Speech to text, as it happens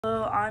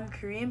Hello, I'm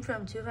Kareem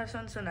from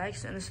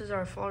 257X, and this is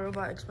our full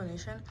robot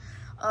explanation.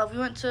 We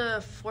went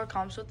to 4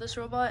 comps with this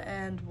robot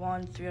and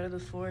won 3 out of the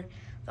 4.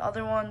 The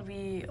other one,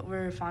 we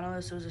were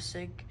finalists. It was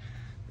a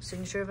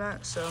signature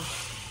event, so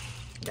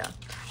yeah.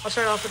 I'll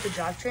start off with the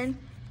drivetrain.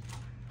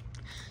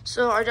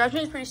 So our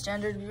drivetrain is pretty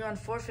standard. We run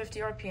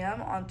 450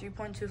 RPM on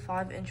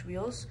 3.25-inch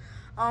wheels.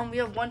 We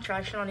have 1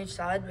 traction on each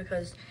side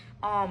because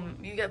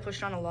you get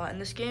pushed on a lot in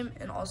this game,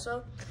 and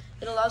also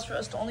it allows for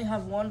us to only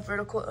have 1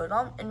 vertical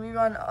odom, and we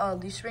run a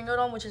leaf spring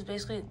odom, which is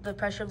basically the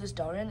pressure of this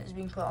delrin is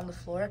being put on the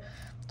floor,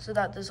 so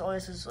that this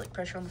always is like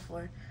pressure on the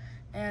floor,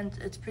 and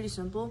it's pretty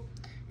simple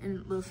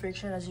and low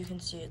friction. As you can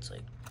see, it's like,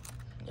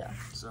 yeah.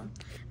 So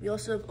we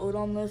also have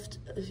odom lift,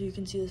 if you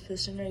can see this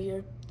piston right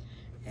here,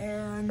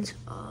 and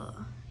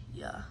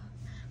yeah.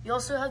 We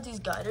also have these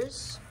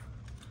guiders,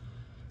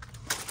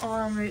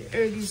 or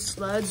these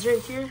sleds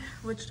right here,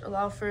 which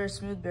allow for a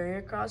smooth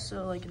barrier cross.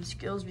 So like in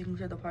skills, we can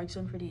clear the park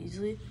zone pretty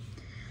easily.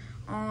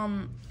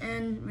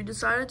 And we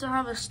decided to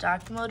have a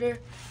stacked motor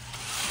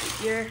right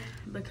here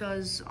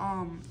because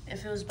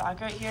if it was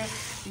back right here,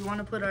 we want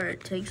to put our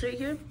tanks right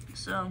here,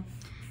 so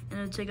it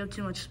would take up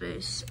too much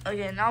space.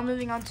 Okay, now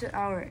moving on to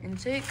our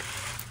intake.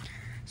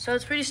 So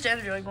it's pretty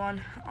standard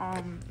Uruguayan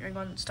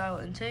style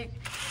intake.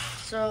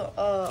 So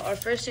our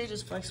first stage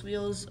is flex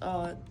wheels.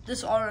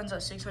 This all runs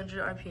at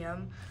 600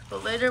 RPM,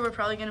 but later we're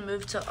probably gonna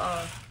move to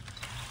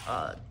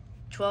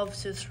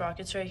 12-tooth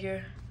sprockets right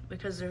here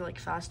because they're like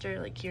faster,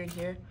 like here and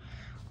here.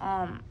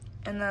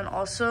 And then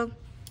also,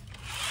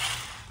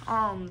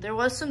 there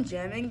was some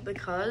jamming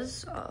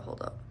because,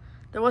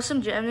 there was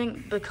some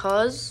jamming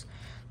because,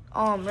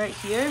 right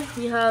here,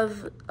 we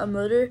have a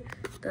motor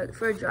that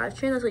for a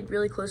drivetrain that's like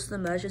really close to the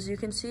mesh, as you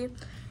can see.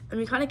 And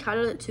we kind of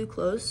catted it too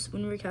close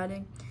when we were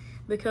catting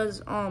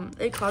because,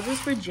 it causes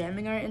for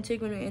jamming our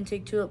intake when we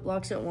intake 2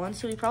 blocks at once.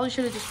 So we probably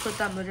should have just put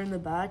that motor in the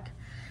back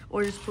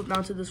or just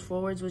mounted this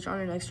forwards, which on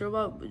our next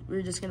robot,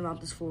 we're just gonna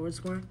mount this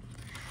forwards more.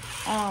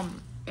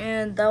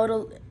 And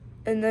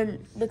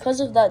then because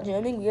of that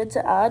jamming, we had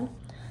to add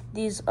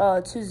these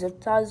 2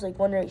 zip ties, like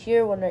one right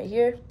here, which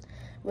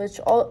makes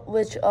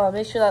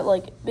sure that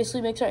like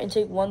basically makes our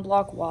intake 1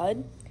 block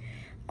wide.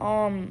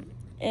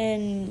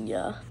 And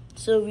yeah,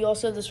 so we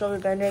also have this rubber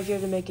band right here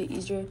to make it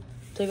easier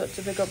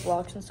to pick up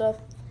blocks and stuff.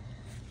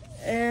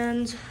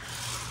 And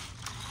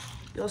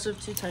we also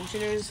have 2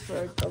 tensioners for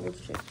our double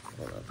chain.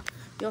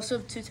 We also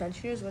have 2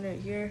 tensioners, one right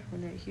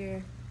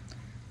here.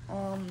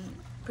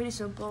 Pretty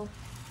simple.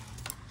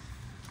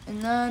 And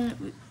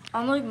then,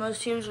 unlike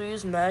most teams, we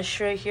use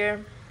mesh right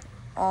here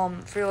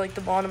for like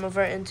the bottom of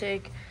our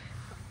intake.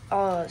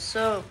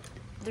 So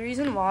the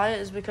reason why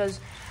is because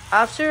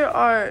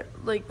after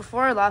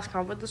before our last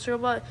comp with this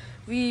robot,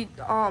 we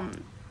our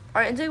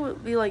intake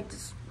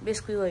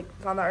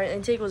found that our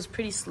intake was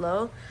pretty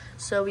slow,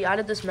 so we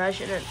added this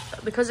mesh, and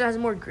because it has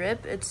more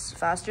grip, it's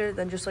faster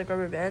than just like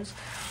rubber bands,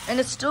 and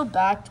it's still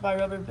backed by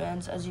rubber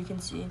bands, as you can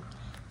see.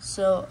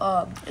 So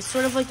it's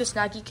sort of like the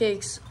Snacky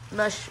Cakes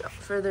mesh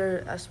for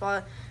their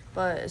F-spot,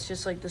 but it's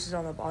just like this is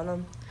on the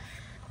bottom.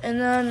 And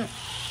then,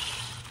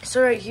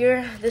 so right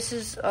here, this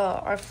is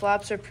our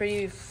flaps are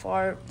pretty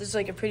far. This is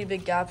like a pretty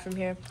big gap from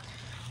here,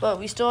 but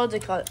we still had to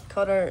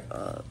cut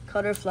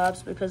our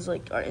flaps because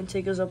like our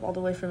intake goes up all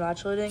the way for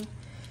match loading.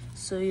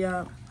 So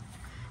yeah,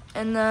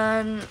 and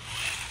then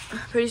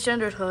pretty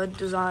standard hood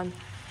design.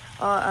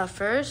 At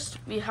first,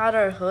 we had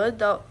our hood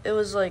that it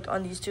was like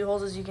on these 2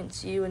 holes, as you can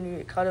see when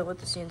we cut it with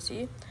the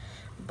CNC.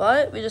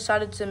 But we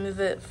decided to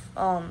move it.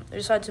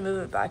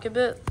 Back a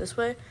bit this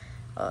way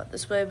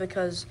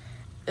because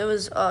it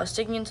was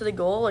sticking into the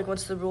goal. Like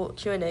once the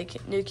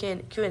new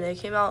Q&A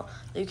came out,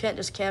 you can't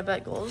just camp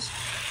at goals.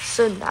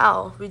 So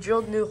now we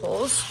drilled new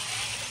holes,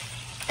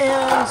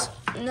 and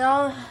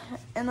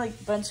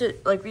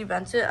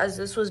rebent it as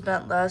this was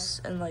bent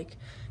less, and like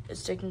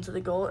it's sticking to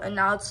the goal, and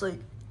now it's like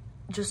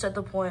just at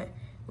the point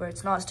where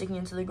it's not sticking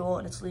into the goal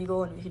and it's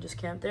legal and we can just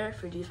camp there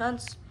for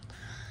defense.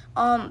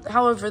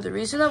 However, the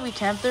reason that we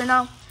camp there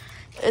now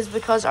is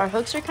because our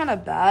hooks are kind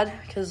of bad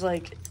because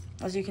like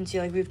as you can see,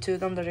 like we have 2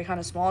 of them that are kind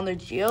of small, and they're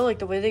geo, like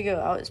the way they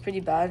go out is pretty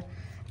bad.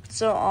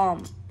 So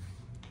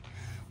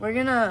we're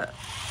gonna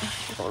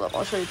hold up,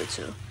 I'll show you the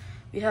 2.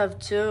 We have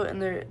 2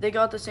 and they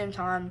go out at the same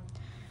time,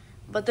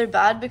 but they're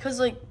bad because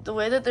like the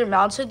way that they're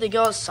mounted, they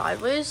go out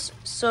sideways.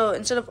 So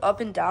instead of up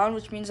and down,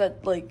 which means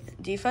that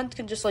like defense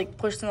can just like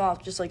push them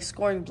off, just like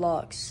scoring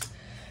blocks,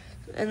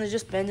 and they're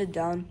just bended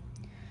down.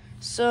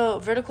 So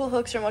vertical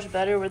hooks are much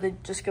better where they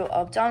just go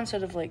up down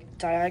instead of like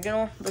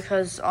diagonal,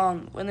 because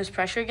when there's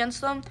pressure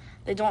against them,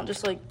 they don't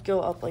just like go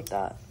up like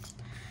that.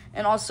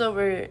 And also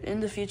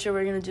in the future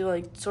we're gonna do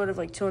like sort of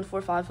like 2 and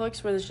 4, 5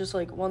 hooks where there's just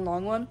like 1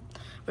 long one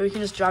where we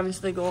can just drive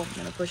into the goal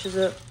and it pushes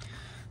it.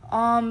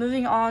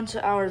 Moving on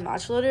to our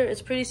match loader,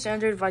 it's pretty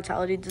standard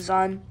Vitality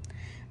design.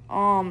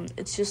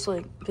 It's just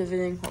like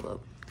pivoting.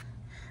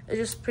 It's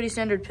just pretty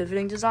standard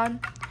pivoting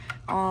design.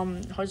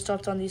 Hard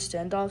stops on these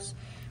standoffs.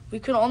 We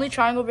could only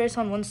triangle brace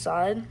on one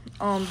side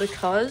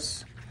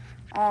because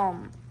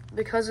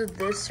of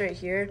this right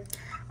here.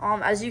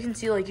 As you can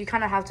see, like, you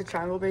kind of have to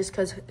triangle brace,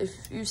 because if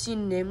you've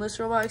seen Nameless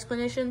Robot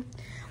Explanation,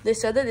 they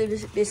said that they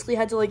basically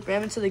had to, like,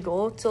 ram into the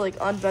goal to, like,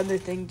 unbend their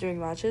thing during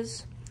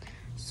matches.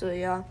 So,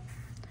 yeah.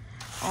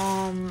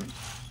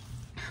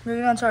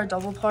 Moving on to our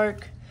double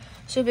park.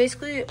 So,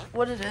 basically,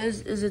 what it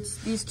is it's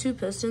these two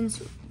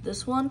pistons,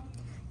 this one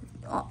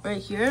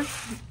right here,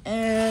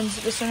 and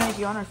this one right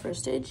here on our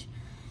first stage.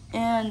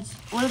 And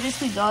what it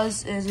basically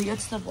does is it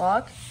gets the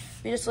block.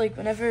 We just, like,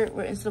 whenever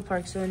we're into the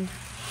park zone,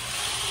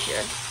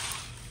 here.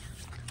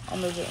 I'll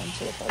move it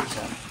into the park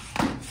zone.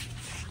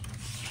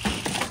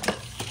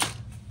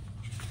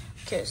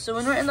 Okay, so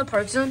when we're in the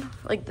park zone,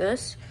 like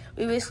this,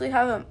 we basically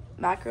have a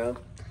macro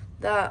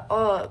that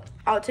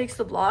outtakes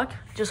the block,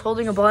 just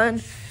holding a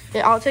button.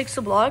 It outtakes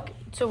the block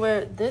to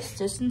where this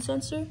distance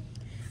sensor,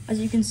 as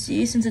you can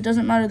see, since it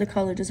doesn't matter the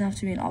color, it doesn't have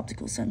to be an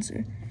optical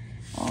sensor.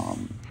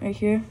 Right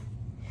here,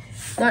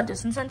 that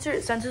distance sensor,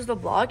 it senses the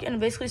block and it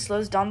basically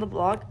slows down the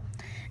block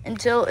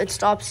until it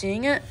stops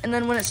seeing it, and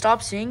then when it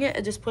stops seeing it,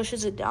 it just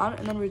pushes it down,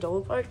 and then we're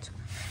double parked.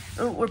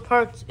 We're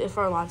parked if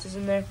our lance is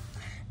in there,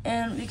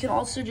 and we can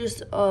also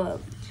just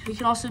we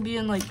can also be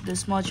in like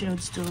this much and it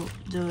would still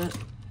do it.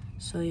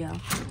 So yeah,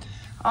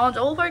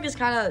 double park is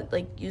kind of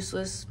like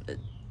useless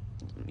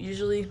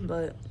usually,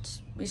 but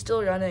we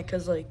still run it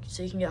because like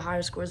so you can get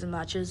higher scores in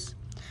matches.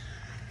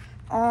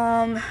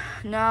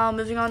 Now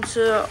moving on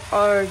to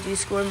our D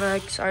score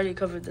mechs. I already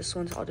covered this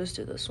one, so I'll just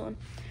do this one.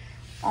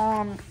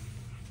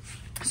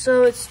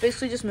 So it's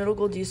basically just middle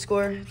goal D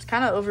score. It's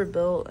kind of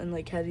overbuilt and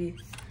like heavy,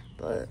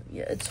 but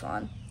yeah, it's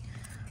fine.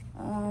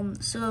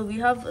 So we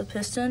have a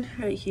piston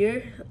right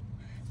here.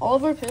 All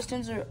of our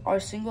pistons are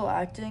single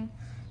acting,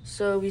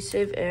 so we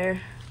save air.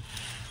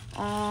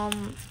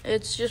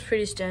 It's just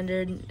pretty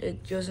standard.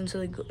 It goes into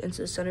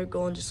the center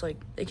goal and just like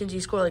it can D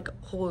score like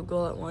a whole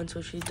goal at once,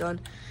 which we've done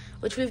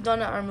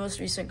at our most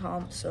recent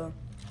comp. So.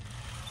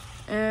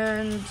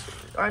 And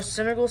our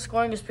center goal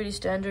scoring is pretty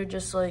standard,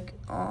 just like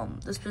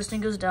this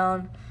piston goes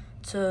down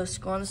to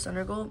score on the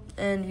center goal,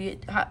 and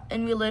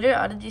we later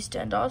added these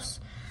standoffs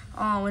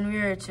when we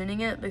were tuning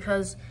it,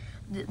 because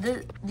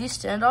these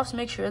standoffs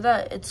make sure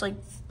that it's like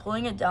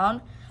pulling it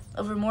down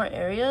over more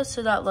area,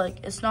 so that like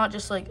it's not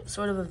just like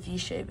sort of a V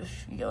shape,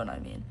 if you get what I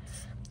mean.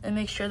 It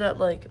makes sure that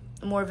like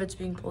more of it's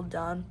being pulled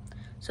down,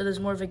 so there's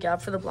more of a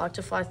gap for the block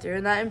to fly through,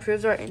 and that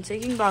improves our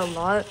intaking by a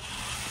lot.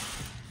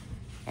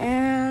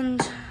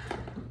 And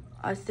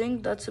I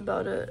think that's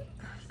about it.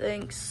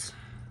 Thanks.